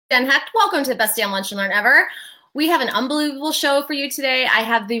Jen Hecht. Welcome to the Best Damn Lunch and Learn Ever. We have an unbelievable show for you today. I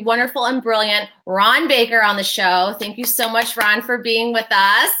have the wonderful and brilliant Ron Baker on the show. Thank you so much, Ron, for being with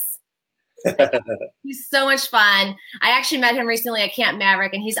us. He's so much fun. I actually met him recently at Camp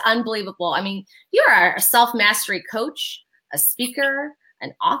Maverick, and he's unbelievable. I mean, you are a self-mastery coach, a speaker,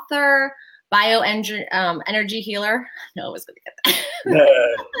 an author, energy healer. No, I was going to get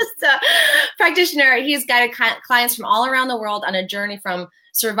that. So, practitioner. He's guided clients from all around the world on a journey from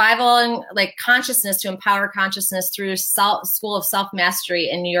survival and like consciousness to empower consciousness through School of Self-Mastery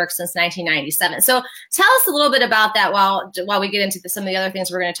in New York since 1997. So tell us a little bit about that while we get into some of the other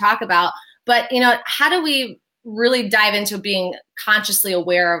things we're going to talk about. But, how do we really dive into being consciously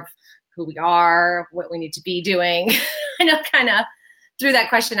aware of who we are, what we need to be doing? I know kind of threw that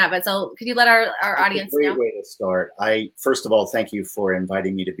question out, but so could you let our audience know? Great way to start. First of all, thank you for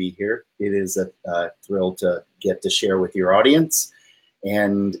inviting me to be here. It is a thrill to get to share with your audience.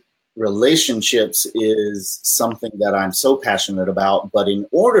 And relationships is something that I'm so passionate about. But in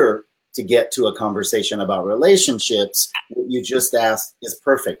order to get to a conversation about relationships, what you just asked is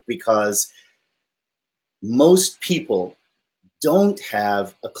perfect, because most people don't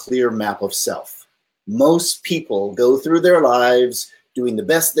have a clear map of self. Most people go through their lives doing the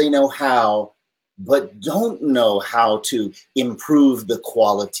best they know how, but don't know how to improve the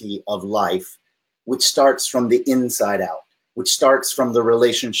quality of life, which starts from the inside out, which starts from the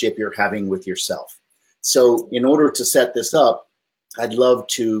relationship you're having with yourself. So in order to set this up, I'd love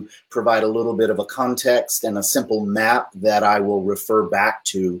to provide a little bit of a context and a simple map that I will refer back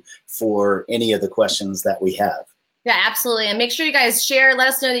to for any of the questions that we have. Yeah, absolutely. And make sure you guys share, let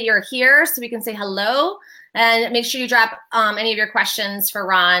us know that you're here so we can say hello. And make sure you drop any of your questions for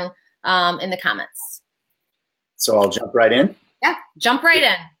Ron in the comments. So I'll jump right in? Yeah, jump right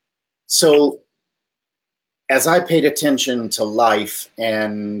in. So as I paid attention to life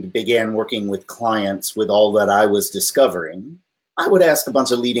and began working with clients with all that I was discovering, I would ask a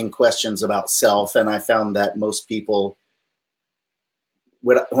bunch of leading questions about self, and I found that most people,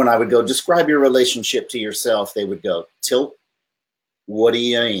 when I would go, describe your relationship to yourself, they would go, tilt, what do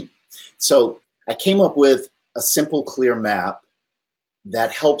you mean? So I came up with a simple, clear map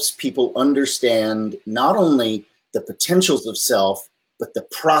that helps people understand not only the potentials of self, but the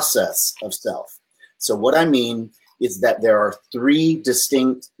process of self. So what I mean is that there are 3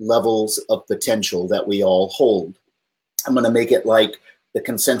 distinct levels of potential that we all hold. I'm going to make it like the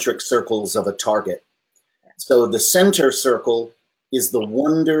concentric circles of a target. So the center circle is the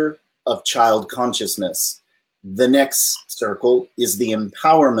wonder of child consciousness. The next circle is the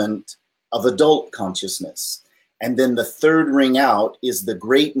empowerment of adult consciousness. And then the third ring out is the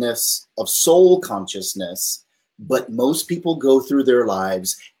greatness of soul consciousness. But most people go through their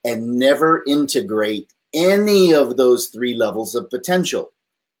lives and never integrate any of those 3 levels of potential.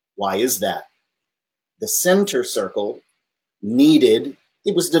 Why is that? The center circle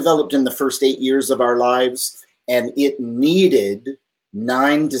it was developed in the first 8 years of our lives, and it needed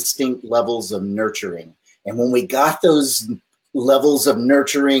 9 distinct levels of nurturing. And when we got those levels of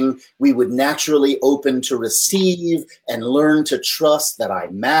nurturing, we would naturally open to receive and learn to trust that I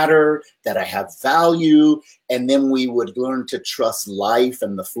matter, that I have value, and then we would learn to trust life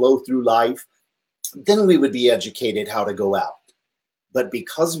and the flow through life. Then we would be educated how to go out. But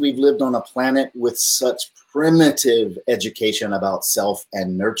because we've lived on a planet with such primitive education about self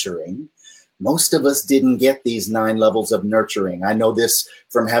and nurturing, most of us didn't get these 9 levels of nurturing. I know this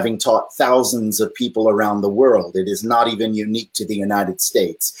from having taught thousands of people around the world. It is not even unique to the United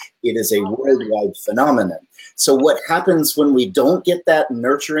States. It is a worldwide phenomenon. So what happens when we don't get that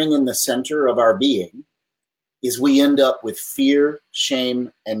nurturing in the center of our being is we end up with fear,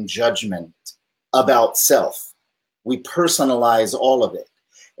 shame, and judgment about self. We personalize all of it.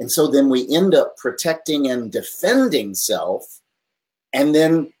 And so then we end up protecting and defending self. And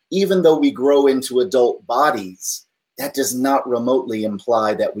then even though we grow into adult bodies, that does not remotely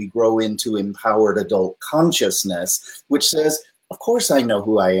imply that we grow into empowered adult consciousness, which says, of course I know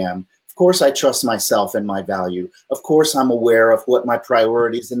who I am. Of course I trust myself and my value. Of course I'm aware of what my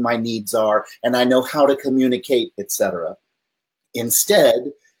priorities and my needs are, and I know how to communicate, etc.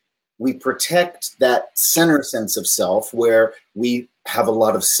 Instead, we protect that center sense of self where we have a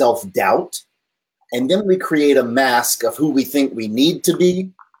lot of self-doubt, and then we create a mask of who we think we need to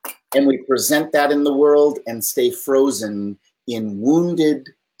be, and we present that in the world and stay frozen in wounded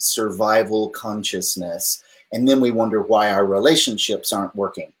survival consciousness. And then we wonder why our relationships aren't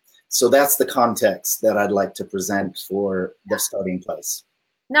working. So that's the context that I'd like to present for the starting place.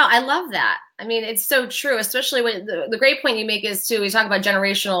 No, I love that. I mean, it's so true, especially when the great point you make is too, we talk about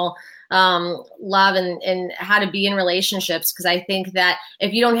generational love and how to be in relationships. Because I think that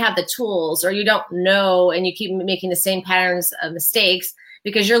if you don't have the tools or you don't know and you keep making the same patterns of mistakes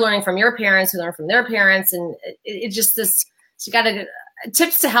because you're learning from your parents who learn from their parents, and it just this, so you got to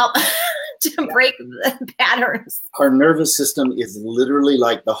tips to help to break the patterns. Our nervous system is literally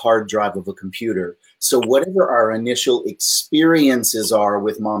like the hard drive of a computer. So whatever our initial experiences are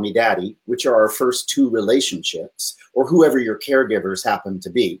with mommy, daddy, which are our first two relationships, or whoever your caregivers happen to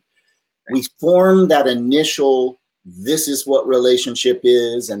be, we form that initial, this is what relationship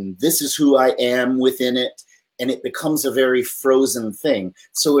is, and this is who I am within it, and it becomes a very frozen thing.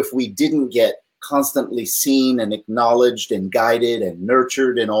 So if we didn't get constantly seen and acknowledged and guided and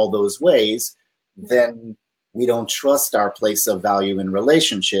nurtured in all those ways, then we don't trust our place of value in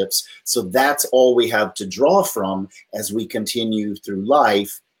relationships. So that's all we have to draw from as we continue through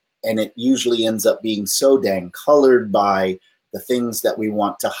life. And it usually ends up being so dang colored by the things that we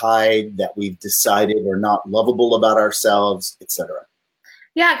want to hide, that we've decided are not lovable about ourselves, etc.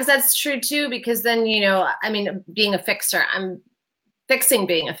 Yeah, because that's true too, because then, I mean, being a fixer, I'm fixing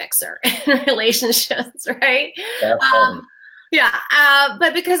being a fixer in relationships, right?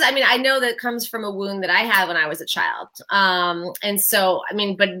 But because, I mean, I know that comes from a wound that I had when I was a child. And so, I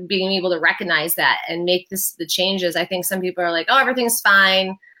mean, but being able to recognize that and make the changes, I think some people are like, oh, everything's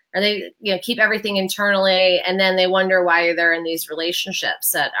fine. Or they, keep everything internally. And then they wonder why they're in these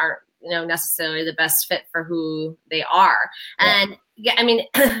relationships that aren't, necessarily the best fit for who they are. Yeah. And yeah, I mean,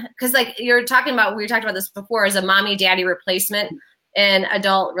 because like we talked about this before, as a mommy daddy replacement in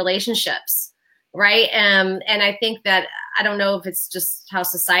adult relationships, right? And I think that, I don't know if it's just how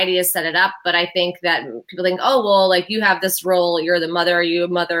society has set it up, but I think that people think, oh, well, like you have this role, you're the mother, you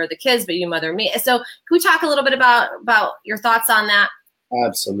mother the kids, but you mother me. So can we talk a little bit about your thoughts on that?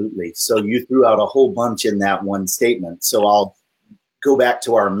 Absolutely. So you threw out a whole bunch in that one statement. So I'll go back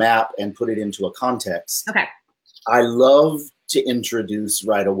to our map and put it into a context. Okay. I love to introduce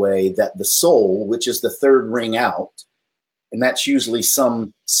right away that the soul, which is the third ring out, and that's usually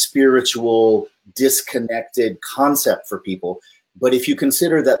some spiritual disconnected concept for people. But if you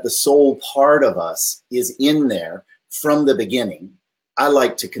consider that the soul part of us is in there from the beginning, I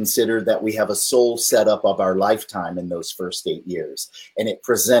like to consider that we have a soul setup of our lifetime in those first 8 years. And it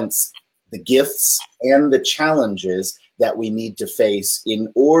presents the gifts and the challenges that we need to face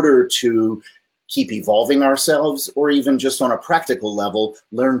in order to keep evolving ourselves, or even just on a practical level,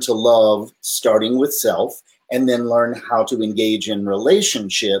 learn to love, starting with self, and then learn how to engage in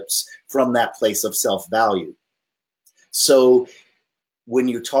relationships from that place of self-value. So when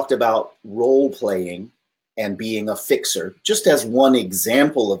you talked about role playing and being a fixer, just as one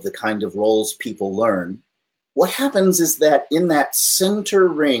example of the kind of roles people learn, what happens is that in that center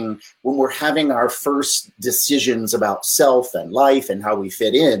ring, when we're having our first decisions about self and life and how we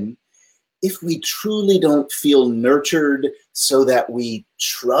fit in, if we truly don't feel nurtured so that we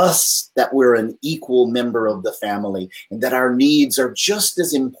trust that we're an equal member of the family and that our needs are just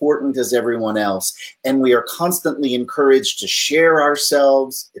as important as everyone else, and we are constantly encouraged to share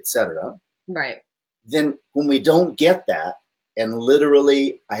ourselves, etc. Right. Then when we don't get that, and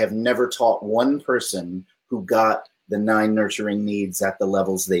literally I have never taught one person who got the 9 nurturing needs at the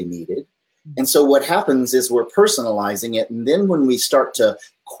levels they needed. And so what happens is we're personalizing it. And then when we start to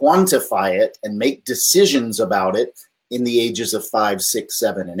quantify it and make decisions about it in the ages of 5, 6,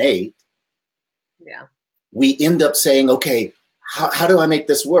 7, and 8, we end up saying, okay, how do I make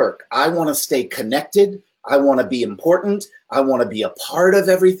this work? I want to stay connected. I want to be important. I want to be a part of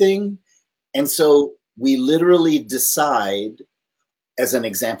everything. And so we literally decide, as an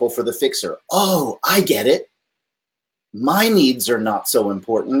example for the fixer, oh, I get it. My needs are not so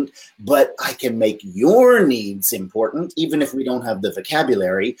important, but I can make your needs important, even if we don't have the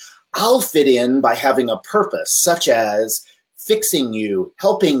vocabulary. I'll fit in by having a purpose, such as fixing you,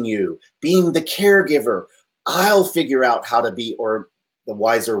 helping you, being the caregiver. I'll figure out how to be, or the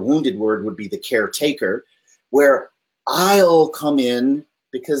wiser wounded word would be the caretaker, where I'll come in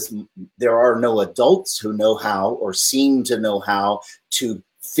because there are no adults who know how or seem to know how to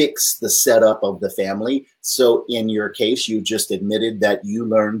fix the setup of the family. So in your case, you just admitted that you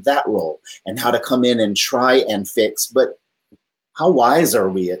learned that role and how to come in and try and fix. But how wise are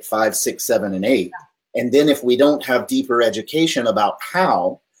we at 5, 6, 7, and 8? And then if we don't have deeper education about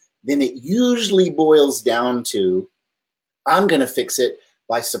how, then it usually boils down to, I'm going to fix it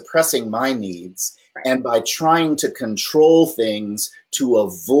by suppressing my needs and by trying to control things to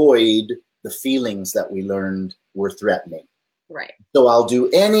avoid the feelings that we learned were threatening. Right. So I'll do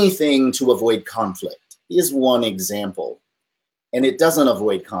anything to avoid conflict is one example. And it doesn't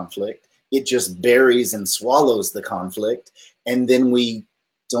avoid conflict. It just buries and swallows the conflict. And then we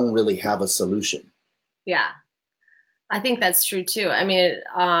don't really have a solution. Yeah, I think that's true too. I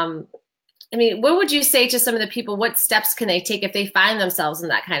mean, what would you say to some of the people? What steps can they take if they find themselves in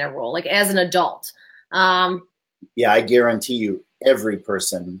that kind of role, like as an adult? Yeah, I guarantee you, every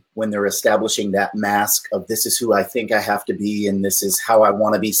person, when they're establishing that mask of this is who I think I have to be and this is how I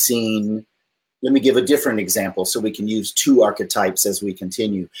want to be seen. Let me give a different example so we can use two archetypes as we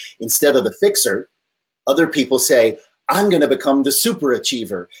continue. Instead of the fixer, other people say, I'm going to become the super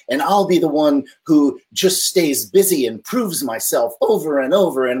achiever, and I'll be the one who just stays busy and proves myself over and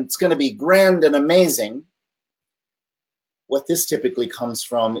over, and it's going to be grand and amazing. What this typically comes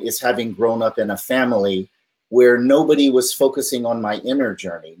from is having grown up in a family where nobody was focusing on my inner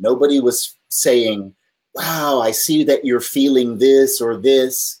journey. Nobody was saying, wow, I see that you're feeling this or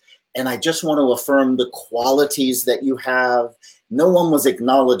this, and I just want to affirm the qualities that you have. No one was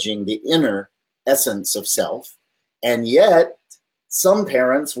acknowledging the inner essence of self. And yet, some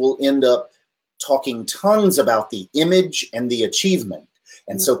parents will end up talking tons about the image and the achievement.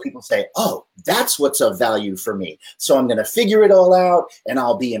 And so people say, oh, that's what's of value for me. So I'm going to figure it all out and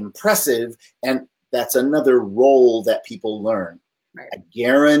I'll be impressive. And that's another role that people learn. Right. I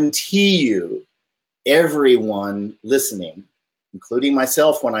guarantee you, everyone listening, including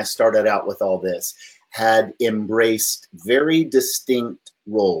myself when I started out with all this, had embraced very distinct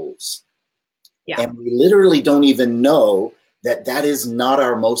roles. Yeah. And we literally don't even know that that is not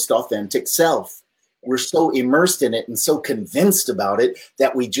our most authentic self. We're so immersed in it and so convinced about it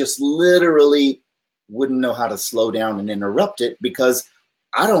that we just literally wouldn't know how to slow down and interrupt it because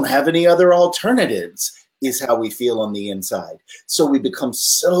I don't have any other alternatives, is how we feel on the inside. So we become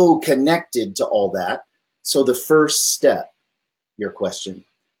so connected to all that. So the first step, your question,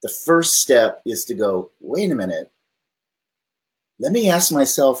 the first step is to go, wait a minute. Let me ask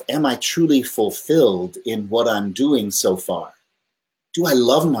myself, am I truly fulfilled in what I'm doing so far? Do I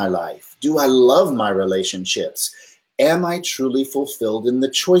love my life? Do I love my relationships? Am I truly fulfilled in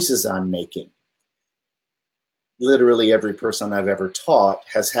the choices I'm making? Literally every person I've ever taught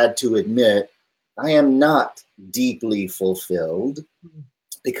has had to admit, I am not deeply fulfilled,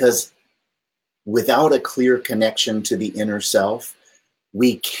 because without a clear connection to the inner self,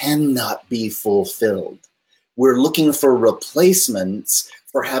 we cannot be fulfilled. We're looking for replacements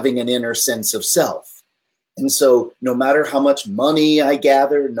for having an inner sense of self. And so no matter how much money I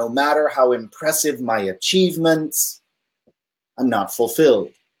gather, no matter how impressive my achievements, I'm not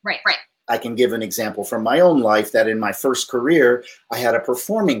fulfilled. Right. I can give an example from my own life that in my first career, I had a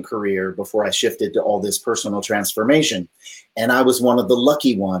performing career before I shifted to all this personal transformation. And I was one of the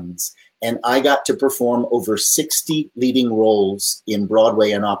lucky ones. And I got to perform over 60 leading roles in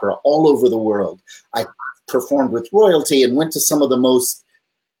Broadway and opera all over the world. I performed with royalty and went to some of the most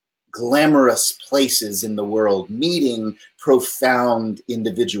glamorous places in the world, meeting profound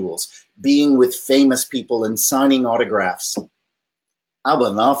individuals, being with famous people and signing autographs. I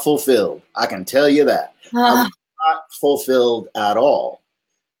was not fulfilled. I can tell you that. I was not fulfilled at all.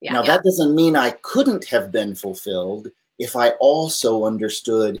 Now, that doesn't mean I couldn't have been fulfilled if I also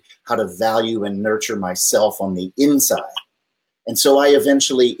understood how to value and nurture myself on the inside. And so I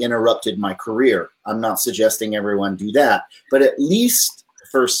eventually interrupted my career. I'm not suggesting everyone do that, but at least the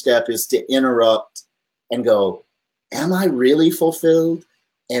first step is to interrupt and go, am I really fulfilled?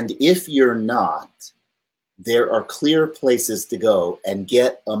 And if you're not, there are clear places to go and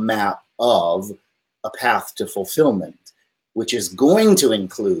get a map of a path to fulfillment, which is going to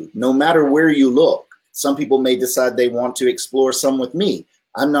include, no matter where you look, some people may decide they want to explore some with me.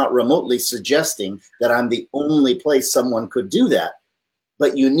 I'm not remotely suggesting that I'm the only place someone could do that,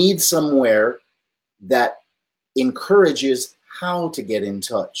 but you need somewhere that encourages how to get in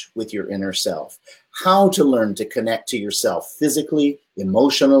touch with your inner self, how to learn to connect to yourself physically,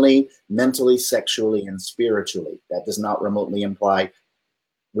 emotionally, mentally, sexually, and spiritually. That does not remotely imply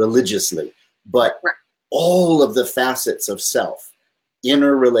religiously, but all of the facets of self,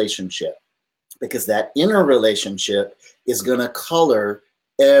 inner relationship, because that inner relationship is going to color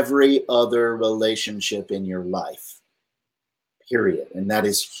every other relationship in your life, period. And that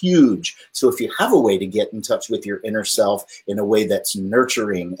is huge. So if you have a way to get in touch with your inner self in a way that's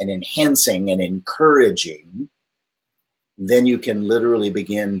nurturing and enhancing and encouraging, then you can literally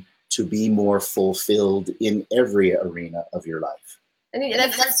begin to be more fulfilled in every arena of your life. And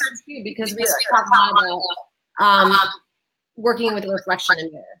that's so true, because we talk about working with a reflection in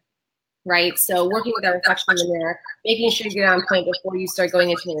the mirror. Right. So working with that reflection in the mirror, making sure you get on point before you start going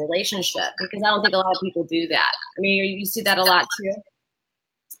into a relationship, because I don't think a lot of people do that. I mean, you see that a lot too.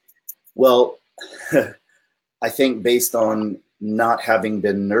 Well, I think based on not having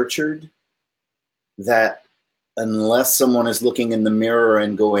been nurtured, that unless someone is looking in the mirror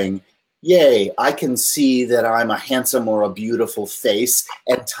and going, yay, I can see that I'm a handsome or a beautiful face,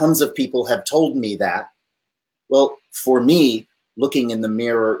 and tons of people have told me that. Well, for me, looking in the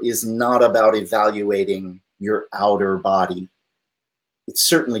mirror is not about evaluating your outer body. It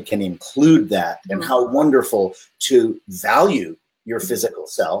certainly can include that, and how wonderful to value your physical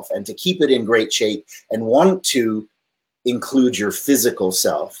self and to keep it in great shape and want to include your physical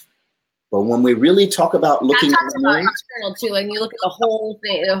self. But when we really talk about looking in the mirror, external too, and you look at the whole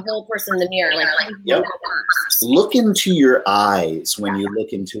thing, the whole person in the mirror, like yep. Look into your eyes when you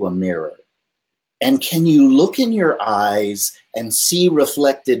look into a mirror. And can you look in your eyes and see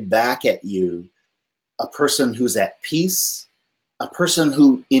reflected back at you a person who's at peace, a person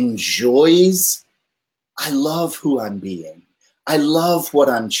who enjoys, I love who I'm being. I love what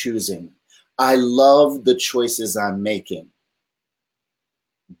I'm choosing. I love the choices I'm making.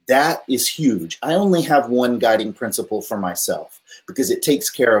 That is huge. I only have one guiding principle for myself because it takes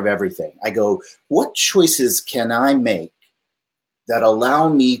care of everything. I go, what choices can I make that allow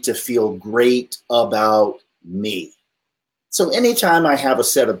me to feel great about me? So anytime I have a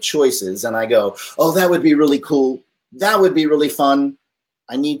set of choices and I go, oh, that would be really cool, that would be really fun,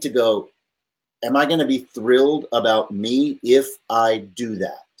 I need to go, am I going to be thrilled about me if I do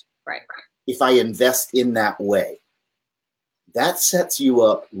that? Right. If I invest in that way. That sets you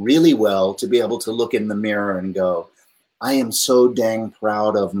up really well to be able to look in the mirror and go, I am so dang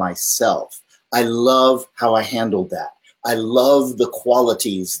proud of myself. I love how I handled that. I love the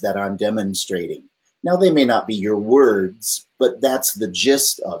qualities that I'm demonstrating. Now, they may not be your words, but that's the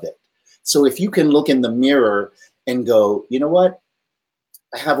gist of it. So if you can look in the mirror and go, you know what?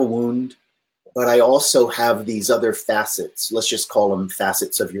 I have a wound, but I also have these other facets. Let's just call them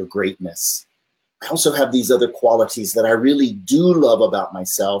facets of your greatness. I also have these other qualities that I really do love about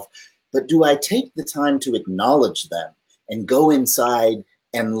myself, but do I take the time to acknowledge them and go inside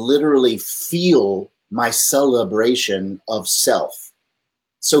and literally feel my celebration of self?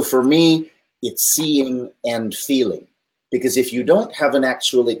 So for me, it's seeing and feeling, because if you don't have an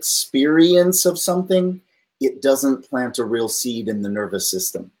actual experience of something, it doesn't plant a real seed in the nervous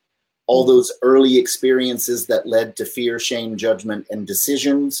system. All those early experiences that led to fear, shame, judgment, and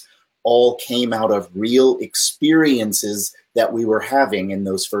decisions all came out of real experiences that we were having in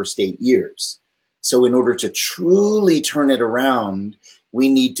those first 8 years. So in order to truly turn it around, we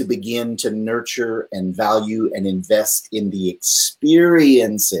need to begin to nurture and value and invest in the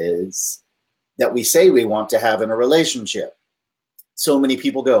experiences that we say we want to have in a relationship. So many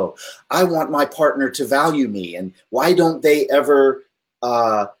people go, I want my partner to value me, and why don't they ever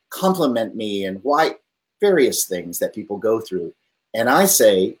compliment me, and why, various things that people go through. And I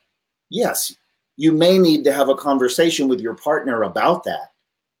say, yes, you may need to have a conversation with your partner about that.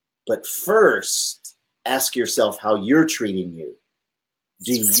 But first, ask yourself how you're treating you.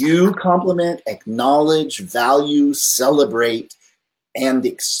 Do you compliment, acknowledge, value, celebrate, and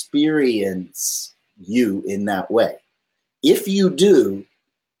experience you in that way? If you do,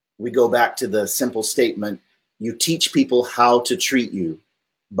 we go back to the simple statement, you teach people how to treat you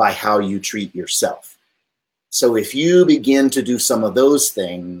by how you treat yourself. So if you begin to do some of those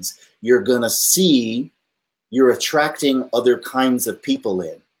things, you're going to see you're attracting other kinds of people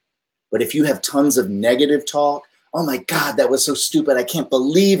in. But if you have tons of negative talk, oh my God, that was so stupid, I can't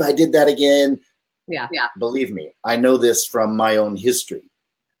believe I did that again. Yeah. Believe me, I know this from my own history.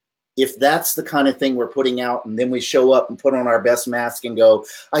 If that's the kind of thing we're putting out, and then we show up and put on our best mask and go,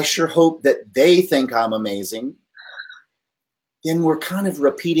 I sure hope that they think I'm amazing, then we're kind of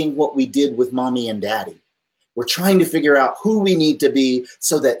repeating what we did with mommy and daddy. We're trying to figure out who we need to be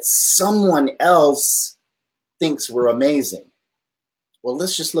so that someone else thinks we're amazing. Well,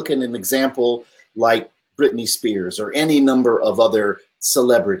 let's just look at an example like Britney Spears or any number of other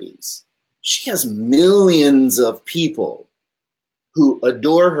celebrities. She has millions of people who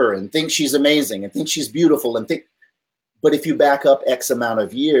adore her and think she's amazing and think she's beautiful and think, but if you back up X amount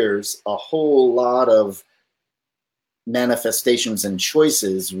of years, a whole lot of manifestations and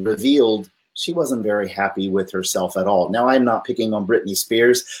choices revealed she wasn't very happy with herself at all. Now, I'm not picking on Britney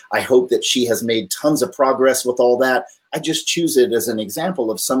Spears. I hope that she has made tons of progress with all that. I just choose it as an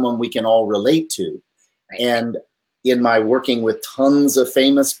example of someone we can all relate to. Right. And in my working with tons of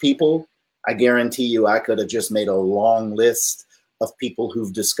famous people, I guarantee you I could have just made a long list of people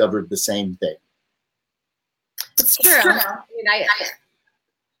who've discovered the same thing. It's true. I mean,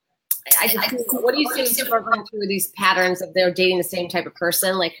 I just, what do you see when people are going through these patterns of they're dating the same type of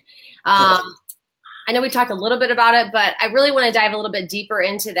person? Like, I know we talked a little bit about it, but I really want to dive a little bit deeper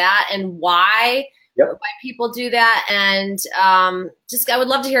into that and why people do that. And just, I would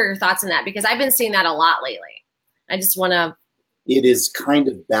love to hear your thoughts on that, because I've been seeing that a lot lately. I just want to. It is kind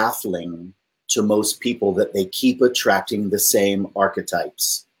of baffling to most people that they keep attracting the same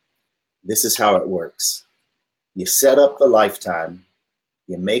archetypes. This is how it works. You set up the lifetime,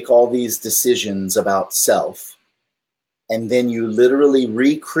 you make all these decisions about self, and then you literally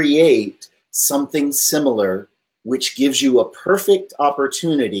recreate something similar, which gives you a perfect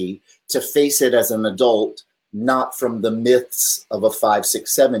opportunity to face it as an adult, not from the myths of a 5,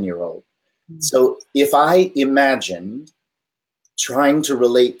 6, 7-year-old. So if I imagined trying to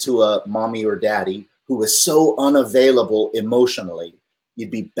relate to a mommy or daddy who was so unavailable emotionally,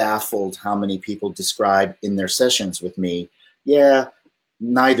 you'd be baffled how many people describe in their sessions with me, yeah,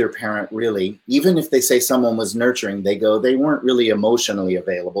 neither parent really. Even if they say someone was nurturing, they go, they weren't really emotionally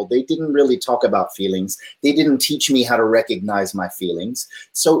available. They didn't really talk about feelings. They didn't teach me how to recognize my feelings.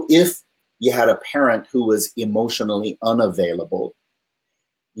 So if you had a parent who was emotionally unavailable,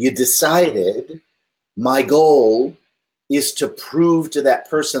 you decided, my goal is to prove to that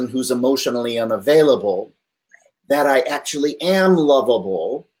person who's emotionally unavailable that I actually am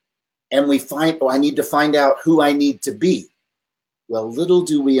lovable, and we find, I need to find out who I need to be. Well, little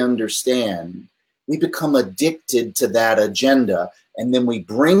do we understand, we become addicted to that agenda, and then we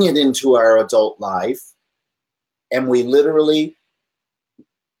bring it into our adult life, and we literally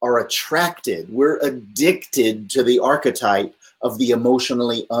are attracted, we're addicted to the archetype of the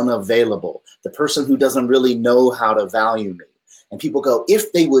emotionally unavailable, the person who doesn't really know how to value me. And people go,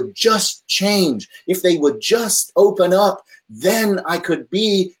 if they would just change, if they would just open up, then I could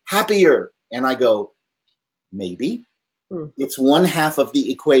be happier. And I go, maybe. It's one half of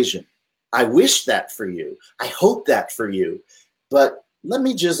the equation. I wish that for you. I hope that for you. But let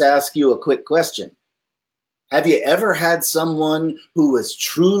me just ask you a quick question. Have you ever had someone who was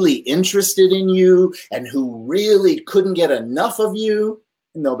truly interested in you and who really couldn't get enough of you?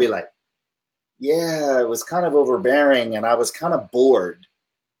 And they'll be like, yeah, it was kind of overbearing and I was kind of bored.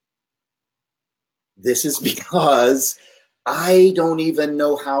 This is because I don't even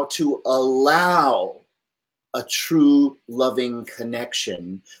know how to allow a true loving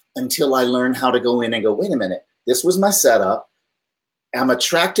connection until I learn how to go in and go, wait a minute, this was my setup. I'm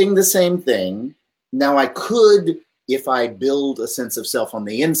attracting the same thing. Now I could, if I build a sense of self on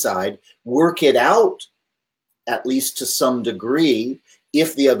the inside, work it out, at least to some degree,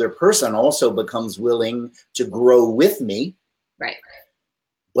 if the other person also becomes willing to grow with me. Right.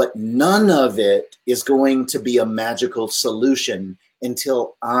 But none of it is going to be a magical solution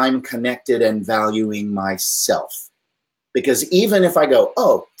until I'm connected and valuing myself. Because even if I go,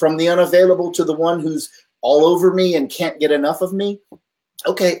 oh, from the unavailable to the one who's all over me and can't get enough of me,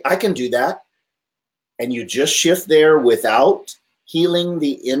 okay, I can do that. And you just shift there without healing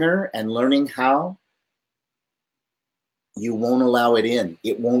the inner and learning how, you won't allow it in.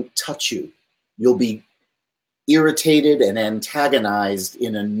 It won't touch you. You'll be irritated and antagonized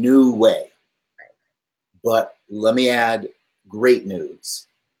in a new way. But let me add great news.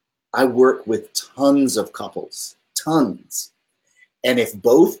 I work with tons of couples, tons. And if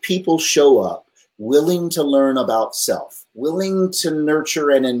both people show up willing to learn about self, willing to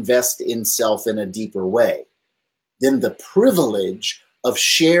nurture and invest in self in a deeper way, then the privilege of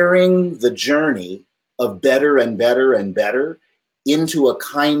sharing the journey of better and better and better into a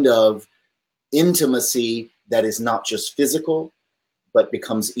kind of intimacy that is not just physical, but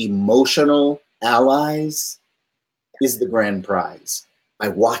becomes emotional allies is the grand prize. I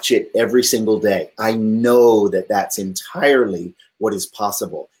watch it every single day. I know that that's entirely what is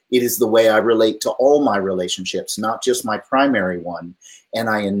possible. It is the way I relate to all my relationships, not just my primary one. And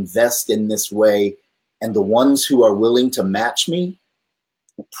I invest in this way. And the ones who are willing to match me,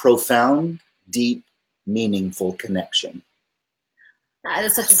 profound, deep, meaningful connection. That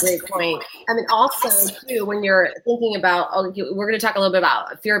is such a great point. I mean, also, too, when you're thinking about, we're going to talk a little bit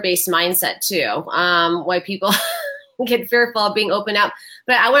about fear-based mindset, too, why people get fearful of being open up.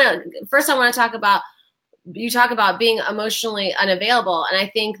 But I want to talk about, you talk about being emotionally unavailable. And I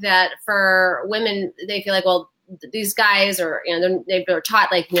think that for women, they feel like, well, these guys are, they're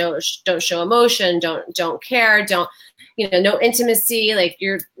taught, like, don't show emotion, don't care, don't, no intimacy, like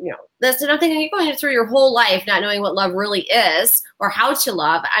that's another thing. You're going through your whole life not knowing what love really is or how to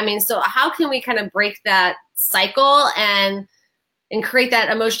love. I mean, so how can we kind of break that cycle and create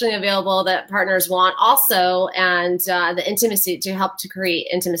that emotionally available that partners want also, and the intimacy to help to create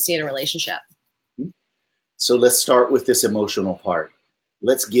intimacy in a relationship? So let's start with this emotional part.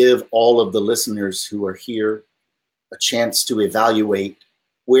 Let's give all of the listeners who are here a chance to evaluate,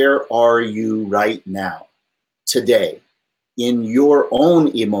 where are you right now, today, in your own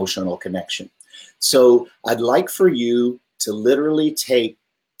emotional connection? So I'd like for you to literally take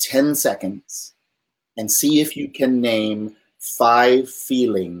 10 seconds and see if you can name 5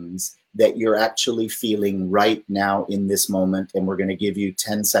 feelings that you're actually feeling right now in this moment. And we're going to give you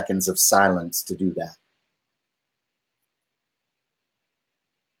 10 seconds of silence to do that.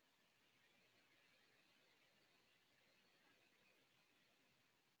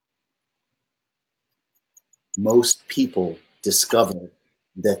 Most people discover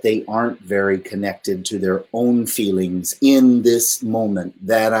that they aren't very connected to their own feelings in this moment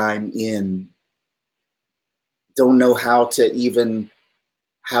that I'm in. Don't know how to even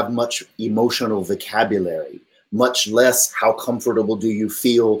have much emotional vocabulary, much less how comfortable do you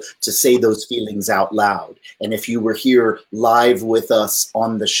feel to say those feelings out loud. And if you were here live with us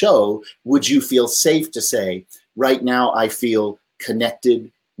on the show, would you feel safe to say, right now I feel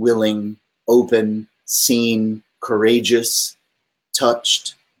connected, willing, open, seen, courageous,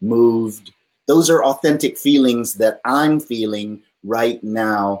 touched, moved? Those are authentic feelings that I'm feeling right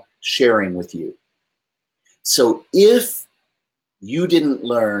now, sharing with you. So if you didn't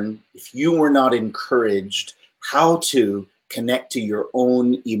learn, if you were not encouraged how to connect to your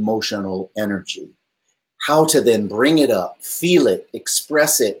own emotional energy, how to then bring it up, feel it,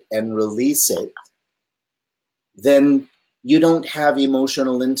 express it, and release it, then you don't have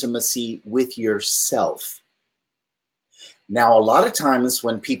emotional intimacy with yourself. Now, a lot of times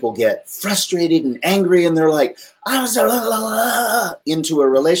when people get frustrated and angry and they're like, into a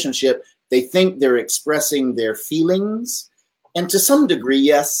relationship, they think they're expressing their feelings. And to some degree,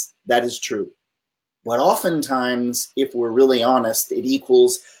 yes, that is true. But oftentimes, if we're really honest, it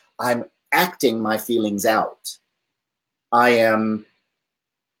equals I'm acting my feelings out. I am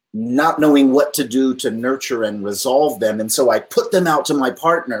not knowing what to do to nurture and resolve them. And so I put them out to my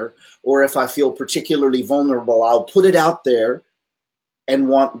partner, or if I feel particularly vulnerable, I'll put it out there and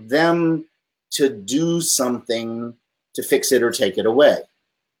want them to do something to fix it or take it away.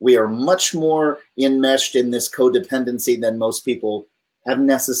 We are much more enmeshed in this codependency than most people have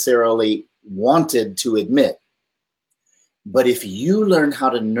necessarily wanted to admit. But if you learn how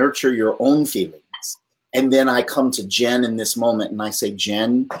to nurture your own feelings, and then I come to Jen in this moment and I say,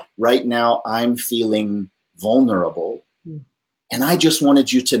 Jen, right now I'm feeling vulnerable. And I just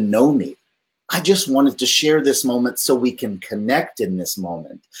wanted you to know me. I just wanted to share this moment so we can connect in this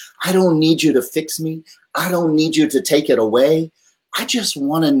moment. I don't need you to fix me. I don't need you to take it away. I just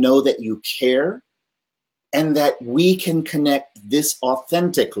want to know that you care and that we can connect this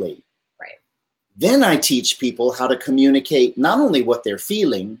authentically. Right. Then I teach people how to communicate not only what they're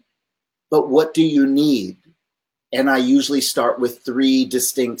feeling, but what do you need? And I usually start with 3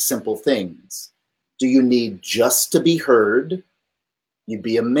 distinct, simple things. Do you need just to be heard? You'd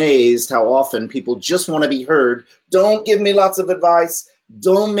be amazed how often people just want to be heard. Don't give me lots of advice.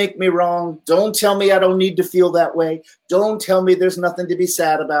 Don't make me wrong. Don't tell me I don't need to feel that way. Don't tell me there's nothing to be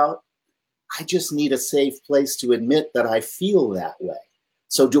sad about. I just need a safe place to admit that I feel that way.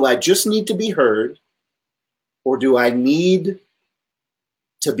 So do I just need to be heard, or do I need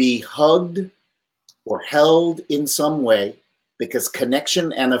to be hugged or held in some way? Because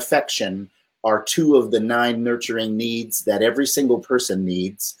connection and affection are 2 of the 9 nurturing needs that every single person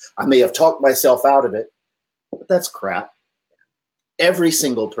needs. I may have talked myself out of it, but that's crap. Every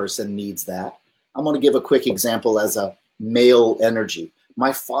single person needs that. I'm going to give a quick example as a male energy.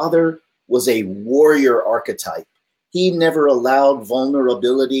 My father was a warrior archetype. He never allowed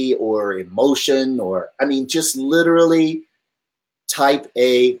vulnerability or emotion just literally type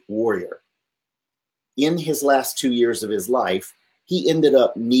A warrior. In his last 2 years of his life, he ended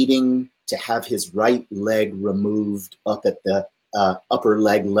up needing to have his right leg removed up at the upper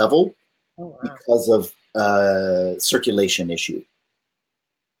leg level because of circulation issue.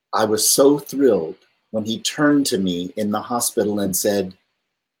 I was so thrilled when he turned to me in the hospital and said,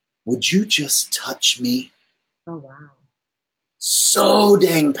 would you just touch me? Oh, wow. So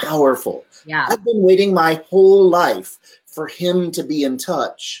dang powerful. Yeah. I've been waiting my whole life for him to be in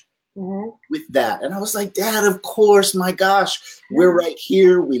touch with that. And I was like, Dad, of course, my gosh, we're right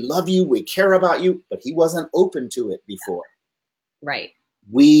here. We love you. We care about you. But he wasn't open to it before. Right.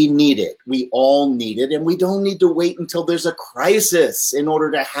 We need it. We all need it. And we don't need to wait until there's a crisis in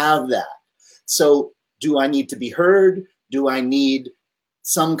order to have that. So do I need to be heard? Do I need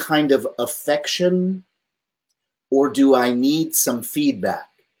some kind of affection? Or do I need some feedback?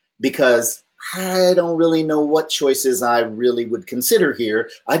 Because I don't really know what choices I really would consider here.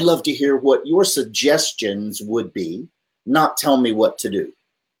 I'd love to hear what your suggestions would be, not tell me what to do.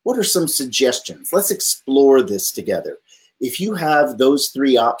 What are some suggestions? Let's explore this together. If you have those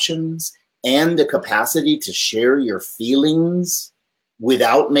 3 options and the capacity to share your feelings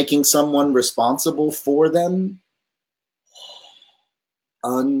without making someone responsible for them,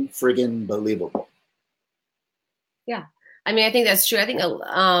 unfriggin' believable. Yeah. I mean, I think that's true. I think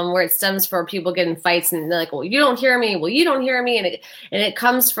where it stems for people getting fights and they're like, well, you don't hear me. Well, you don't hear me. And it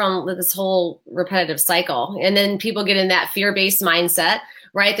comes from this whole repetitive cycle. And then people get in that fear-based mindset,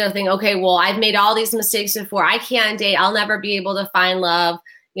 right? They're thinking, okay, well, I've made all these mistakes before. I can't date. I'll never be able to find love.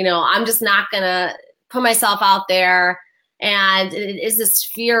 You know, I'm just not going to put myself out there. And it is this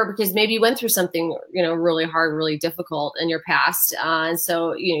fear because maybe you went through something, you know, really hard, really difficult in your past. And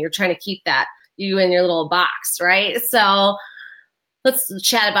so, you know, you're trying to keep that you in your little box, right? So let's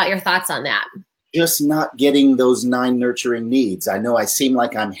chat about your thoughts on that. Just not getting those 9 nurturing needs. I know I seem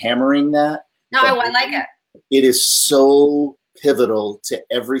like I'm hammering that. No, I like it. It is so pivotal to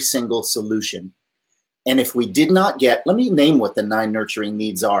every single solution. And if we did not get, let me name what the 9 nurturing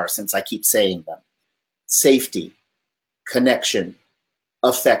needs are since I keep saying them. Safety, connection,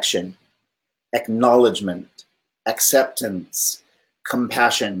 affection, acknowledgement, acceptance,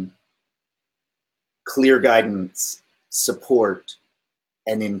 compassion, clear guidance, support,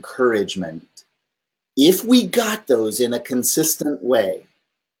 and encouragement. If we got those in a consistent way,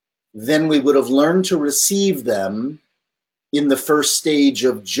 then we would have learned to receive them in the first stage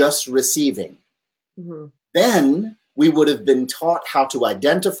of just receiving. Mm-hmm. Then we would have been taught how to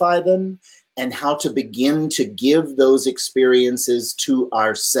identify them and how to begin to give those experiences to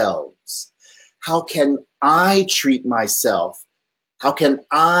ourselves. How can I treat myself? How can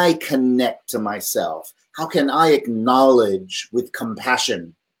I connect to myself? How can I acknowledge with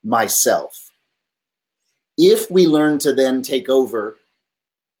compassion myself? If we learn to then take over,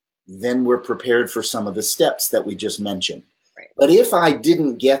 then we're prepared for some of the steps that we just mentioned. Right. But if I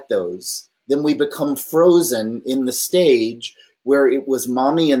didn't get those, then we become frozen in the stage where it was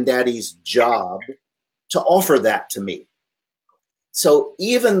mommy and daddy's job to offer that to me. So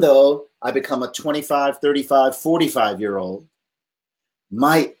even though I become a 25, 35, 45-year-old,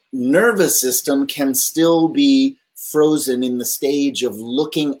 my nervous system can still be frozen in the stage of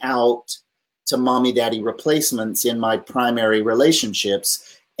looking out to mommy daddy replacements in my primary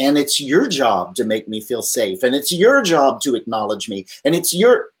relationships. And it's your job to make me feel safe. And it's your job to acknowledge me. And it's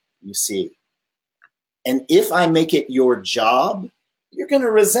you see. And if I make it your job, you're going to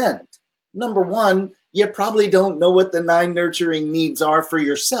resent. Number one, you probably don't know what the 9 nurturing needs are for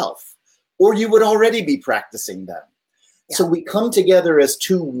yourself, or you would already be practicing them. Yeah. So we come together as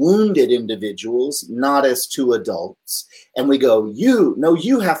 2 wounded individuals, not as 2 adults. And we go,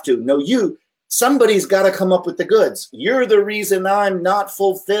 you have to, somebody's got to come up with the goods. You're the reason I'm not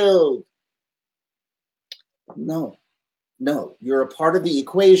fulfilled. No, you're a part of the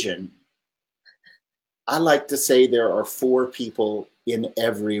equation. I like to say there are 4 people in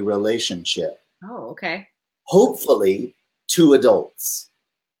every relationship. Oh, okay. Hopefully 2 adults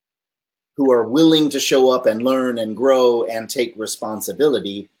who are willing to show up and learn and grow and take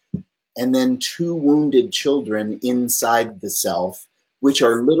responsibility, and then 2 wounded children inside the self, which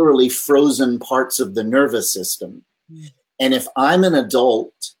are literally frozen parts of the nervous system. And if I'm an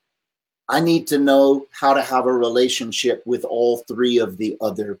adult, I need to know how to have a relationship with all 3 of the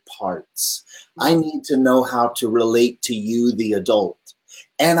other parts. I need to know how to relate to you, the adult.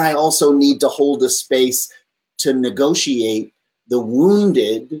 And I also need to hold a space to negotiate the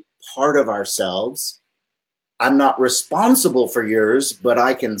wounded part of ourselves. I'm not responsible for yours, but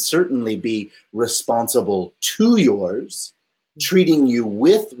I can certainly be responsible to yours, treating you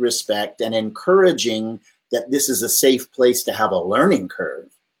with respect and encouraging that this is a safe place to have a learning curve.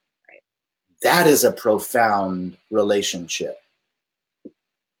 Right. That is a profound relationship.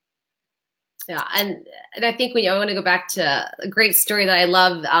 Yeah, and I think I want to go back to a great story that I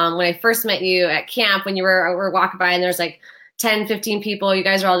love. When I first met you at camp, when you were walking by and there's like 10, 15 people, you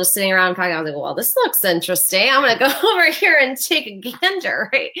guys are all just sitting around talking. I was like, well, this looks interesting. I'm going to go over here and take a gander,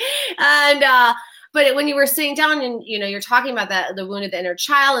 right? And but when you were sitting down and, you're talking about the wound of the inner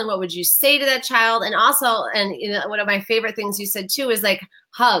child and what would you say to that child? And also, and one of my favorite things you said too is like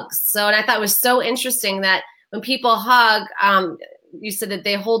hugs. So, and I thought it was so interesting that when people hug, you said that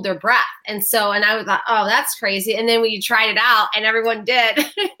they hold their breath. And so, and I thought, oh, that's crazy. And then when you tried it out and everyone did,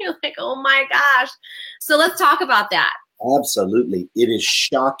 you're like, oh my gosh. So let's talk about that. Absolutely. It is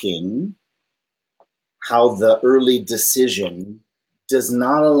shocking how the early decision does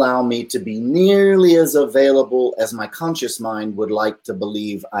not allow me to be nearly as available as my conscious mind would like to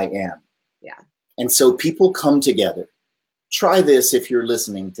believe I am. Yeah. And so people come together. Try this if you're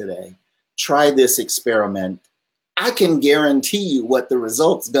listening today. Try this experiment. I can guarantee you what the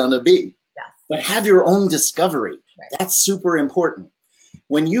result's gonna be. Yes. But have your own discovery. Right. That's super important.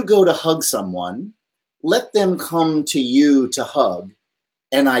 When you go to hug someone, let them come to you to hug.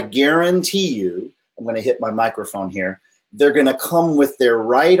 And I guarantee you, I'm gonna hit my microphone here, they're gonna come with their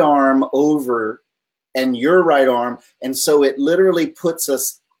right arm over and your right arm. And so it literally puts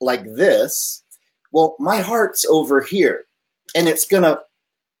us like this. Well, my heart's over here, and it's going to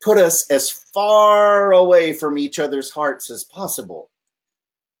put us as far away from each other's hearts as possible.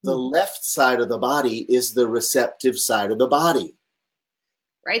 The left side of the body is the receptive side of the body.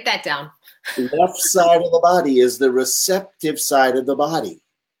 Write that down. Left side of the body is the receptive side of the body.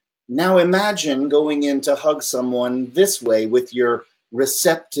 Now imagine going in to hug someone this way with your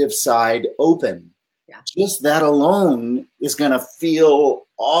receptive side open. Yeah. Just that alone is going to feel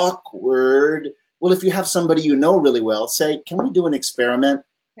awkward. Well, if you have somebody you know really well, say, can we do an experiment?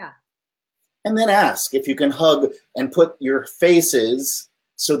 Yeah. And then ask if you can hug and put your faces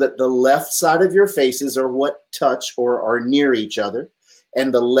so that the left side of your faces are what touch or are near each other,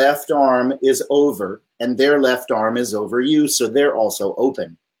 and the left arm is over, and their left arm is over you, so they're also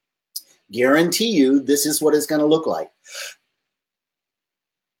open. Guarantee you this is what it's going to look like.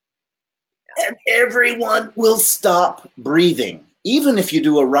 And everyone will stop breathing, even if you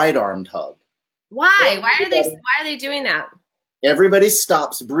do a right-armed hug. Why? Why are they doing that? Everybody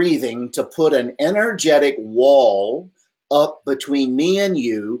stops breathing to put an energetic wall up between me and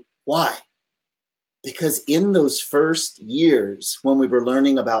you. Why? Because in those first years, when we were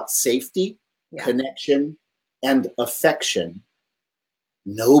learning about safety, connection, and affection,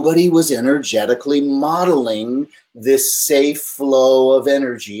 nobody was energetically modeling this safe flow of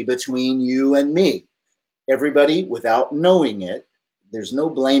energy between you and me. Everybody, without knowing it, there's no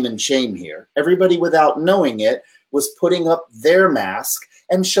blame and shame here. Everybody, without knowing it, was putting up their mask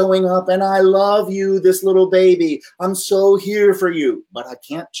and showing up, and I love you, this little baby. I'm so here for you. But I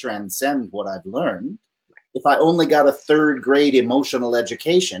can't transcend what I've learned. If I only got a third grade emotional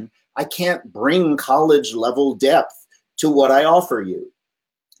education, I can't bring college level depth to what I offer you.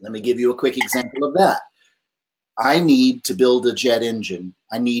 Let me give you a quick example of that. I need to build a jet engine.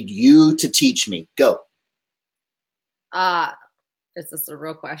 I need you to teach me. Go. Is this a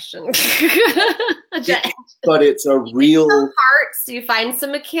real question? But it's a real parts. You find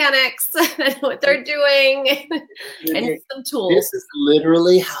some mechanics that know what they're doing and some tools. This is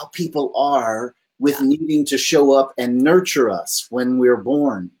literally how people are with needing to show up and nurture us when we're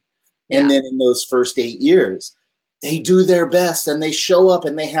born. And then in those first 8 years, they do their best and they show up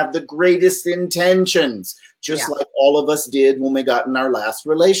and they have the greatest intentions, just like all of us did when we got in our last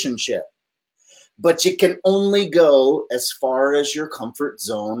relationship. But you can only go as far as your comfort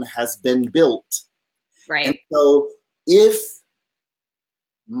zone has been built. Right. And so if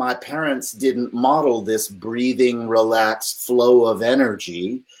my parents didn't model this breathing, relaxed flow of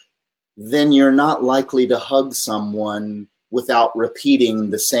energy, then you're not likely to hug someone without repeating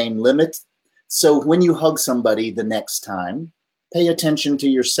the same limit. So when you hug somebody the next time, pay attention to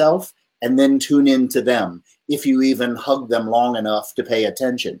yourself and then tune in to them, if you even hug them long enough to pay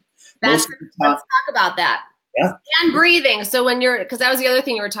attention. Let's talk about that. Yeah. And breathing. So when because that was the other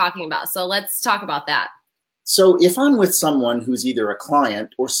thing you were talking about. So let's talk about that. So if I'm with someone who's either a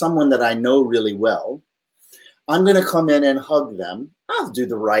client or someone that I know really well, I'm going to come in and hug them. I'll do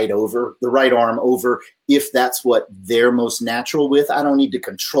the right arm over, if that's what they're most natural with. I don't need to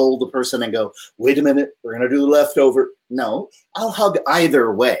control the person and go, wait a minute, we're going to do the left over. No, I'll hug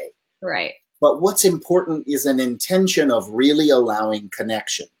either way. Right. But what's important is an intention of really allowing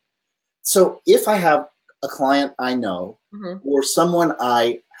connection. So if I have a client I know or someone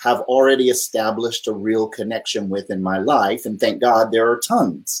I have already established a real connection with in my life, and thank God there are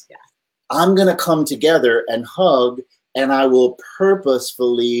tons, I'm going to come together and hug, and I will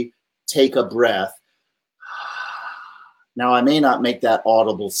purposefully take a breath. Now, I may not make that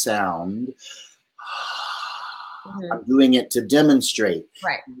audible sound. I'm doing it to demonstrate.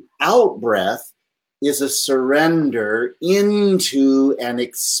 Right. Out breath is a surrender into an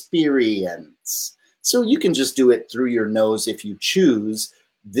experience. So you can just do it through your nose if you choose.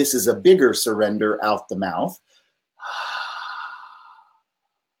 This is a bigger surrender out the mouth.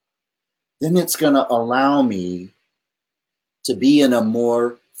 Then it's going to allow me to be in a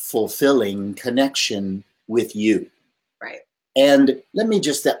more fulfilling connection with you. Right. And let me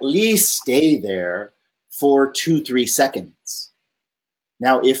just at least stay there for 2-3 seconds.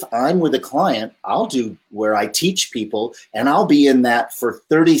 Now, if I'm with a client, I'll do where I teach people, and I'll be in that for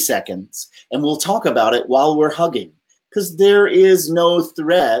 30 seconds, and we'll talk about it while we're hugging, because there is no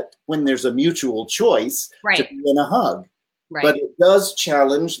threat when there's a mutual choice to be in a hug. Right. But it does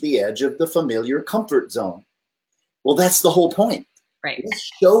challenge the edge of the familiar comfort zone. Well, that's the whole point. Right.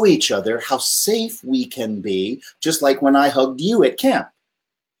 Let's show each other how safe we can be, just like when I hugged you at camp.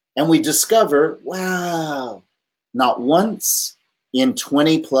 And we discover, wow, not once in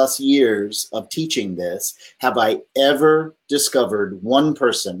 20 plus years of teaching this have I ever discovered one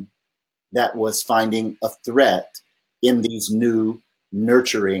person that was finding a threat in these new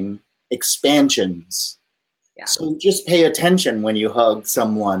nurturing expansions. Yeah. So just pay attention when you hug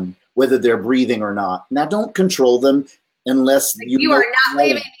someone, whether they're breathing or not. Now, don't control them unless you are not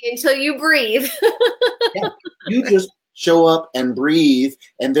leaving me until you breathe. Yeah. You just show up and breathe,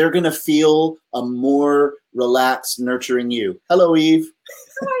 and they're going to feel a more relaxed, nurturing you. Hello, Eve.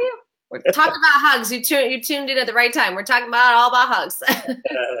 How are you? We're talking about hugs. You tuned in at the right time. We're talking about all about hugs.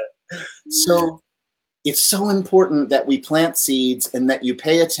 So it's so important that we plant seeds and that you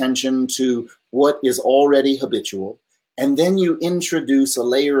pay attention to what is already habitual. And then you introduce a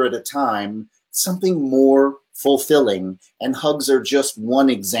layer at a time, something more fulfilling. And hugs are just one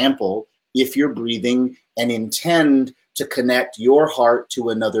example if you're breathing and intend to connect your heart to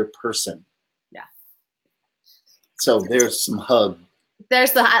another person. Yeah. So there's some hug.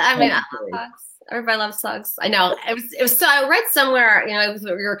 There's the, I mean, hugs. Everybody loves hugs. I know. It was so, I read somewhere, you know, with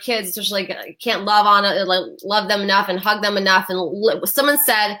your kids, especially like you can't love them enough and hug them enough. And someone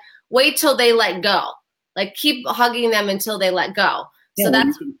said, wait till they let go. Like keep hugging them until they let go. Yeah, so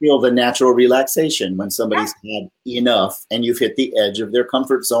that's, you can feel the natural relaxation when somebody's had enough and you've hit the edge of their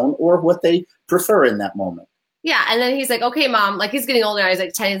comfort zone or what they prefer in that moment. Yeah. And then he's like, okay, mom, like he's getting older. He's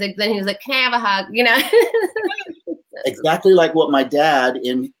like 10. Then he's like, can I have a hug? You know? Exactly like what my dad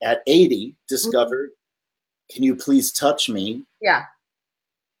at 80 discovered. Mm-hmm. Can you please touch me? Yeah.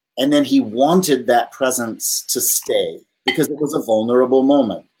 And then he wanted that presence to stay because it was a vulnerable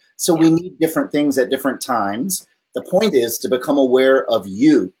moment. So we need different things at different times. The point is to become aware of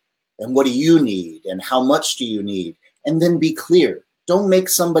you and what do you need and how much do you need? And then be clear. Don't make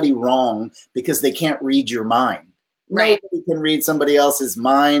somebody wrong because they can't read your mind. Right. Nobody can read somebody else's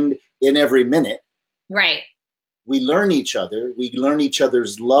mind in every minute. Right. We learn each other. We learn each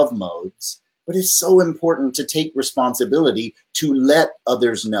other's love modes. But it's so important to take responsibility to let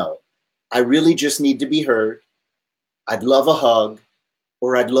others know. I really just need to be heard. I'd love a hug,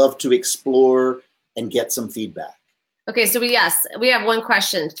 or I'd love to explore and get some feedback. Okay, so we have one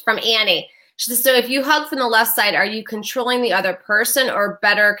question from Annie. She says, so if you hug from the left side, are you controlling the other person or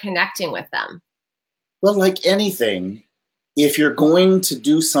better connecting with them? Well, like anything, if you're going to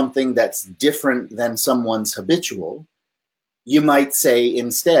do something that's different than someone's habitual, you might say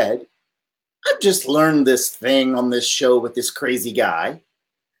instead, I've just learned this thing on this show with this crazy guy.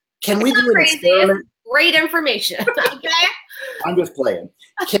 Can we do an experiment? Great information. Okay. I'm just playing.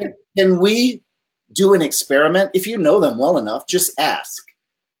 Can we do an experiment? If you know them well enough, just ask.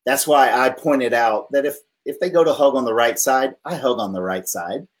 That's why I pointed out that if they go to hug on the right side, I hug on the right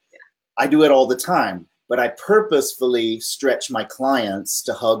side. Yeah. I do it all the time, but I purposefully stretch my clients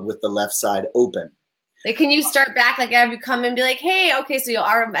to hug with the left side open. Like, can you start back? Like, have you come and be like, hey, okay, so you'll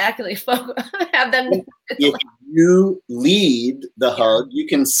automatically have them. If you lead the hug, you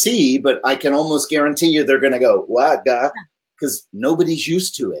can see, but I can almost guarantee you they're going to go, what, because nobody's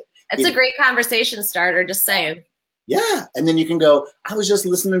used to it. It's a great conversation starter, just saying. Yeah. And then you can go, I was just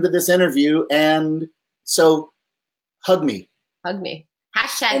listening to this interview, and so hug me. Hug me.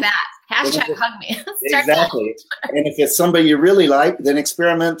 Hashtag that. Hashtag hug me. Exactly. And if it's somebody you really like, then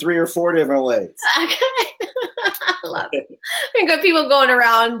experiment 3 or 4 different ways. Okay. I love it. I mean, good people going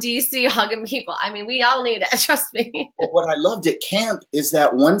around DC hugging people. I mean, we all need it. Trust me. But what I loved at camp is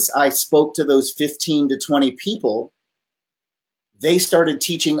that once I spoke to those 15 to 20 people, they started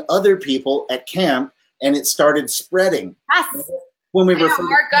teaching other people at camp, and it started spreading. Yes. When we were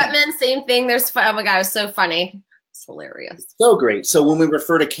Mark Gutman, same thing. Oh my God, it was so funny. It's hilarious. So great. So when we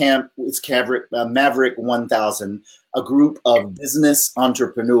refer to camp, it's Maverick 1000, a group of business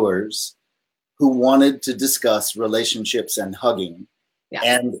entrepreneurs who wanted to discuss relationships and hugging. Yes.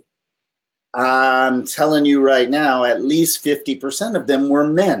 And I'm telling you right now, at least 50% of them were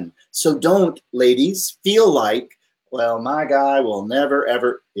men. So don't, ladies, feel like, well, my guy will never,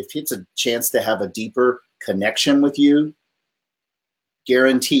 ever, if it's a chance to have a deeper connection with you,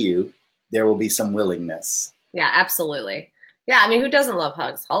 guarantee you there will be some willingness. Yeah, absolutely. Yeah, I mean, who doesn't love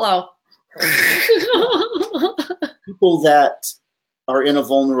hugs? Hello. People that are in a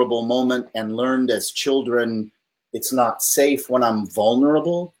vulnerable moment and learned as children, it's not safe when I'm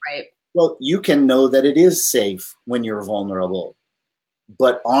vulnerable. Right. Well, you can know that it is safe when you're vulnerable,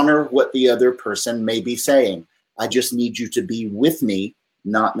 but honor what the other person may be saying. I just need you to be with me,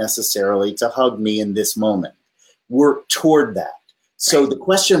 not necessarily to hug me in this moment. Work toward that. So the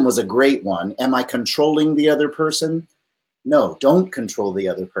question was a great one. Am I controlling the other person? No, don't control the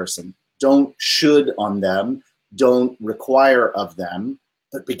other person. Don't should on them. Don't require of them,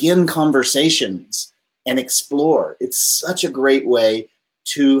 but begin conversations and explore. It's such a great way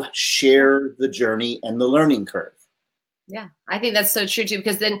to share the journey and the learning curve. Yeah, I think that's so true too,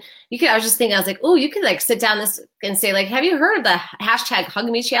 because then you could, I was just thinking, I was like, oh, you could like sit down this and say like, have you heard of the hashtag Hug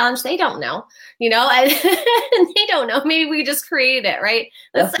Me Challenge? They don't know, and they don't know. Maybe we just created it, right?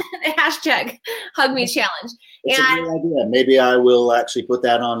 That's the hashtag Hug Me Challenge. It's a great idea. Maybe I will actually put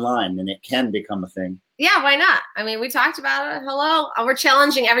that online and it can become a thing. Yeah, why not? I mean, we talked about it. Hello. We're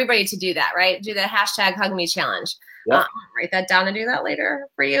challenging everybody to do that, right? Do the hashtag Hug Me Challenge. Yep. Write that down and do that later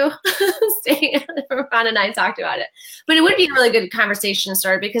for you. Ron and I talked about it. But it would be a really good conversation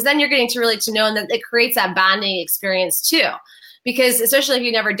starter, because then you're getting to really to know, and that it creates that bonding experience too. Because especially if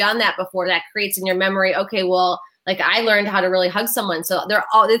you've never done that before, that creates in your memory, okay, well, like I learned how to really hug someone. So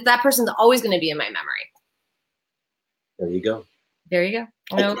that person's always going to be in my memory. There you go. There you go.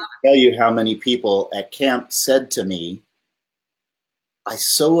 I can't tell you how many people at camp said to me, I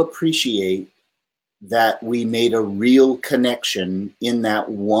so appreciate that we made a real connection in that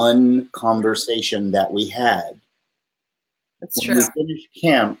one conversation that we had. That's true. When we finished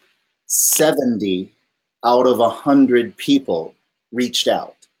camp, 70 out of 100 people reached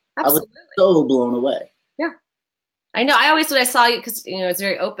out. Absolutely. I was so blown away. Yeah. I know. When I saw you, because it's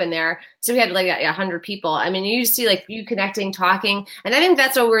very open there. So we had like 100 people. I mean, you see like you connecting, talking, and I think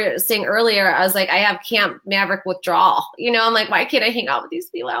that's what we were saying earlier. I was like, I have Camp Maverick withdrawal. I'm like, why can't I hang out with these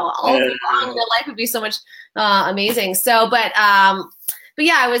people all day long? Their life would be so much amazing. So, but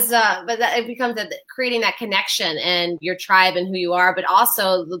yeah, I was. But it becomes creating that connection and your tribe and who you are. But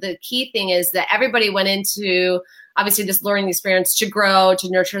also the key thing is that everybody went into obviously this learning experience to grow,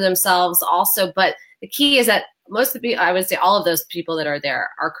 to nurture themselves, also. But the key is that most of the people, I would say all of those people that are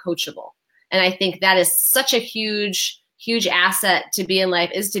there are coachable. And I think that is such a huge, huge asset to be in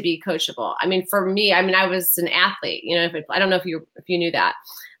life, is to be coachable. I mean, for me, I was an athlete, I don't know if you knew that,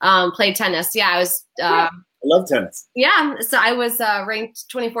 played tennis. Yeah. I was, I love tennis. Yeah. So I was ranked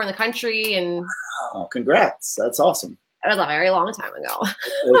 24 in the country, and wow, congrats. That's awesome. That was a very long time ago.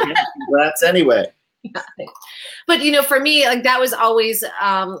 Okay, congrats anyway. Yeah. But, for me, like that was always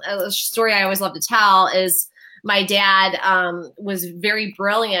a story I always love to tell is, my dad was very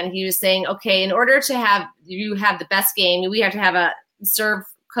brilliant. He was saying, okay, in order to have the best game, we have to have a serve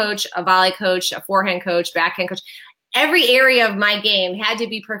coach, a volley coach, a forehand coach, backhand coach. Every area of my game had to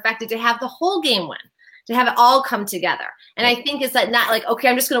be perfected to have the whole game win, to have it all come together. And I think it's that not like, okay,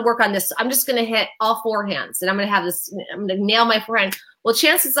 I'm just going to work on this. I'm just going to hit all forehands and I'm going to have this, I'm going to nail my forehand. Well,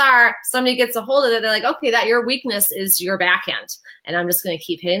 chances are somebody gets a hold of it. They're like, okay, that your weakness is your backhand. And I'm just going to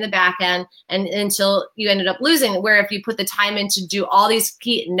keep hitting the backhand and until you ended up losing. Where if you put the time in to do all these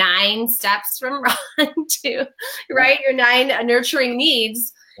key 9 steps from Ron to, right, your 9 nurturing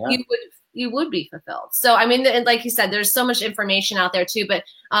needs, you would be fulfilled. So, I mean, and like you said, there's so much information out there too, but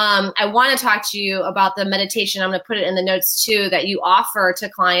I want to talk to you about the meditation. I'm going to put it in the notes too, that you offer to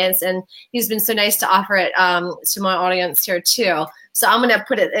clients. And he's been so nice to offer it to my audience here too. So I'm going to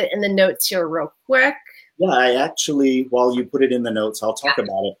put it in the notes here real quick. Yeah, I actually, while you put it in the notes, I'll talk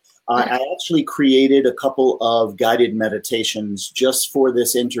about it. I actually created a couple of guided meditations just for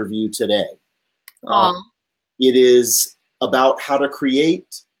this interview today. It is about how to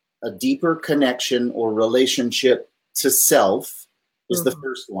create a deeper connection or relationship to self is the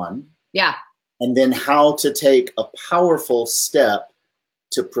first one. Yeah. And then how to take a powerful step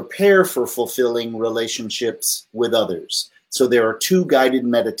to prepare for fulfilling relationships with others. So there are 2 guided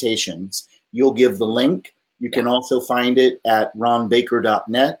meditations. You'll give the link. You can also find it at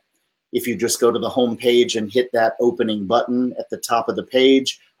ronbaker.net. If you just go to the home page and hit that opening button at the top of the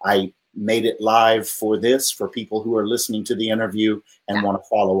page, I made it live for people who are listening to the interview and want to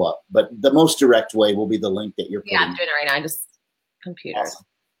follow up. But the most direct way will be the link that you're putting. Yeah, I'm doing it right now. Just computer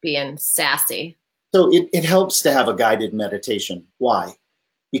being sassy. So it helps to have a guided meditation. Why?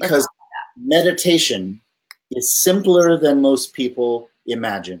 Because meditation is simpler than most people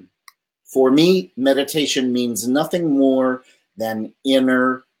imagine. For me, meditation means nothing more than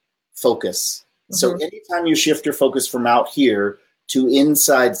inner focus. So anytime you shift your focus from out here to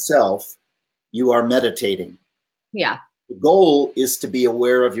inside self, you are meditating. Yeah. The goal is to be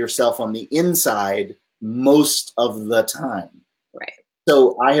aware of yourself on the inside most of the time. Right.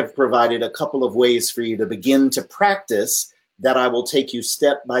 So I have provided a couple of ways for you to begin to practice that I will take you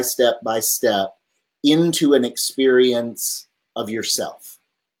step by step by step into an experience of yourself.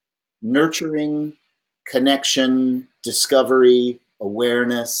 Nurturing, connection, discovery,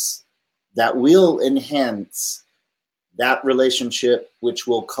 awareness that will enhance that relationship, which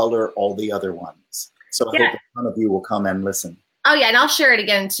will color all the other ones. So I hope a ton of you will come and listen. Oh yeah, and I'll share it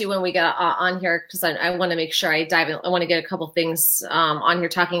again too when we get on here, because I want to make sure I dive in. I want to get a couple things on here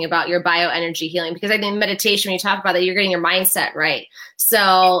talking about your bioenergy healing, because I think meditation, when you talk about that, you're getting your mindset right.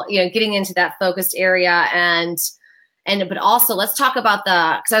 So getting into that focused area, and but also let's talk about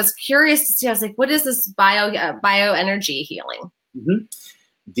because I was curious to see, I was like, what is this bioenergy healing? Mm-hmm.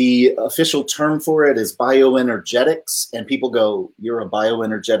 The official term for it is bioenergetics, and people go, "You're a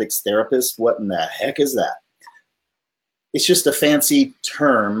bioenergetics therapist? What in the heck is that?" It's just a fancy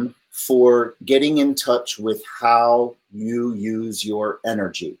term for getting in touch with how you use your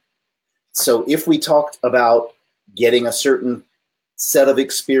energy. So if we talked about getting a certain set of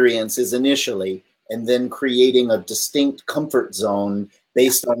experiences initially and then creating a distinct comfort zone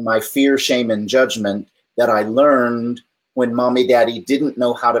based on my fear, shame, and judgment that I learned when mommy, daddy didn't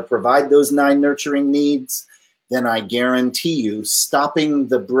know how to provide those 9 nurturing needs, then I guarantee you stopping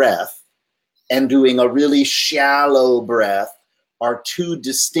the breath and doing a really shallow breath are 2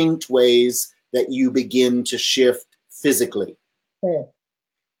 distinct ways that you begin to shift physically. Yeah.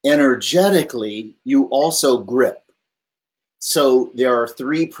 Energetically, you also grip. So there are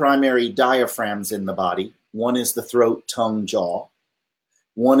 3 primary diaphragms in the body. One is the throat, tongue, jaw.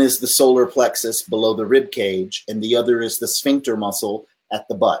 One is the solar plexus below the rib cage, and the other is the sphincter muscle at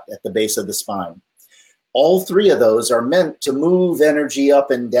the butt, at the base of the spine. All 3 of those are meant to move energy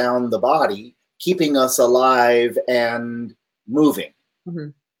up and down the body, keeping us alive and moving. Mm-hmm.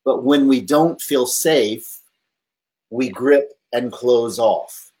 But when we don't feel safe, we grip and close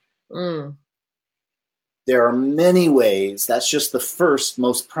off. Mm. There are many ways. That's just the first,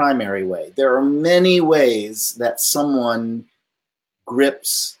 most primary way. There are many ways that someone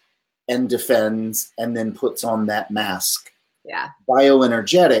grips and defends and then puts on that mask. Yeah.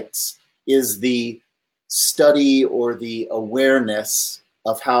 Bioenergetics is the study or the awareness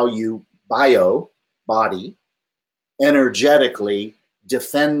of how you body, energetically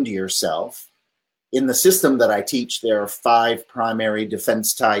defend yourself. In the system that I teach, there are 5 primary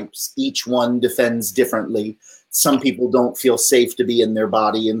defense types. Each one defends differently. Some people don't feel safe to be in their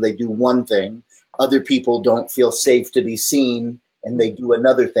body and they do one thing. Other people don't feel safe to be seen and they do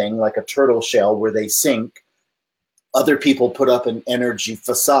another thing, like a turtle shell where they sink. Other people put up an energy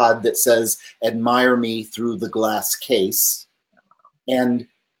facade that says, "Admire me through the glass case." And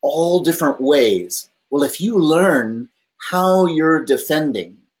all different ways. Well, if you learn how you're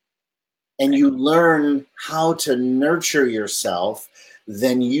defending and you learn how to nurture yourself,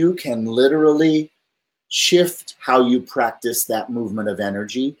 then you can literally shift how you practice that movement of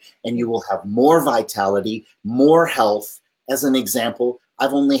energy, and you will have more vitality, more health. As an example,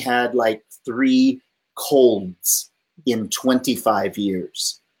 I've only had like 3 colds in 25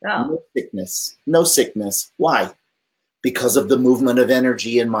 years. Oh. No sickness. Why? Because of the movement of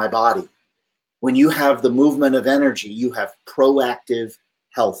energy in my body. When you have the movement of energy, you have proactive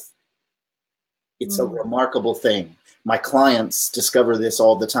health. It's a remarkable thing. My clients discover this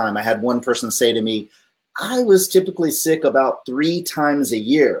all the time. I had one person say to me, "I was typically sick about 3 times a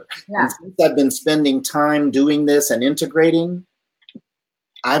year. Yeah. And since I've been spending time doing this and integrating,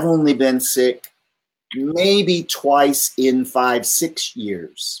 I've only been sick maybe twice in 5-6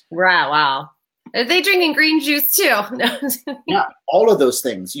 years." Right, wow. Are they drinking green juice too? Yeah, all of those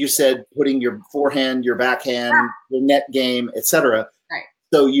things. You said putting your forehand, your backhand, your net game, etc. Right.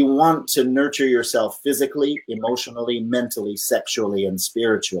 So you want to nurture yourself physically, emotionally, mentally, sexually, and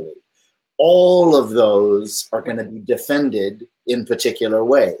spiritually. All of those are going to be defended in particular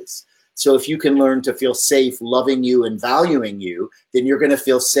ways. So if you can learn to feel safe loving you and valuing you, then you're going to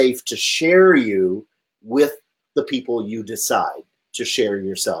feel safe to share you with the people you decide to share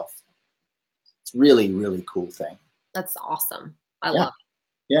yourself. It's really, really cool thing. That's awesome. I love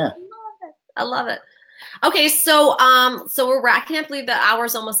it. Yeah. I love it. Okay, so I can't believe the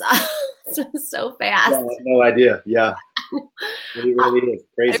hour's almost up. So fast. Yeah, no idea. Yeah. It really is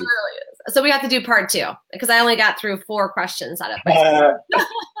crazy. It really is. So we have to do part 2 because I only got through 4 questions out of it.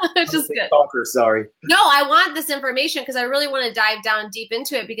 Which is good. Talker, sorry. No, I want this information because I really want to dive down deep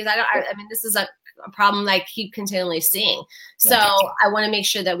into it because I mean, this is a problem I keep continually seeing. So I want to make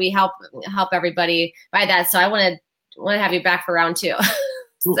sure that we help everybody by that. So I want to have you back for round 2.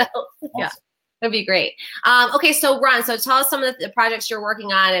 So yeah. That'd be great. Okay, so Ron, so tell us some of the projects you're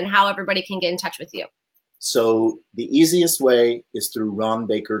working on and how everybody can get in touch with you. So the easiest way is through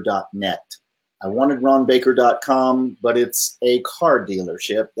ronbaker.net. I wanted ronbaker.com, but it's a car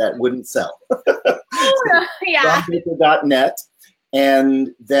dealership that wouldn't sell. Yeah. ronbaker.net.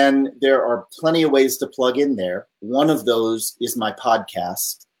 And then there are plenty of ways to plug in there. One of those is my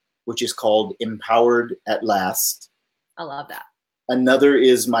podcast, which is called Empowered at Last. I love that. Another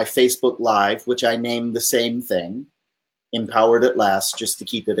is my Facebook Live, which I named the same thing, Empowered at Last, just to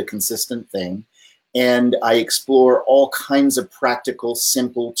keep it a consistent thing. And I explore all kinds of practical,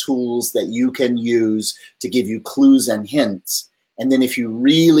 simple tools that you can use to give you clues and hints. And then if you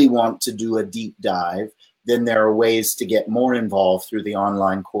really want to do a deep dive, then there are ways to get more involved through the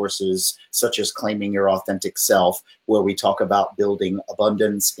online courses, such as Claiming Your Authentic Self, where we talk about building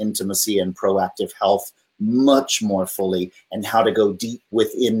abundance, intimacy, and proactive health much more fully, and how to go deep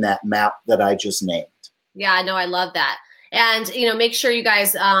within that map that I just named. Yeah, no, I love that. And, you know, make sure you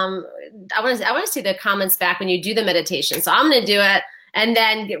guys, I want to see the comments back when you do the meditation. So I'm going to do it, and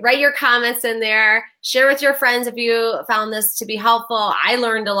then write your comments in there. Share with your friends if you found this to be helpful. I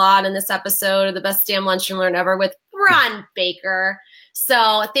learned a lot in this episode of the Best Damn Lunch and Learn Ever with Ron Baker.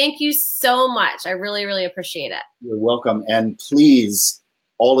 So thank you so much. I really, really appreciate it. You're welcome. And please,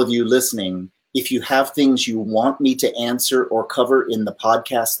 all of you listening, if you have things you want me to answer or cover in the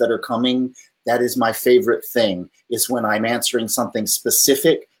podcasts that are coming, that is my favorite thing, is when I'm answering something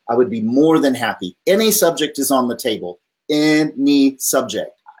specific. I would be more than happy. Any subject is on the table, any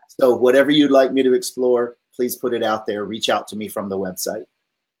subject. So whatever you'd like me to explore, please put it out there. Reach out to me from the website.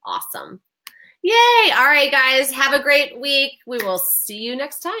 Awesome. Yay. All right, guys. Have a great week. We will see you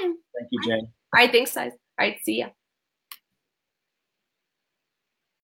next time. Thank you, Jane. All right. Thanks, guys. All right. See ya.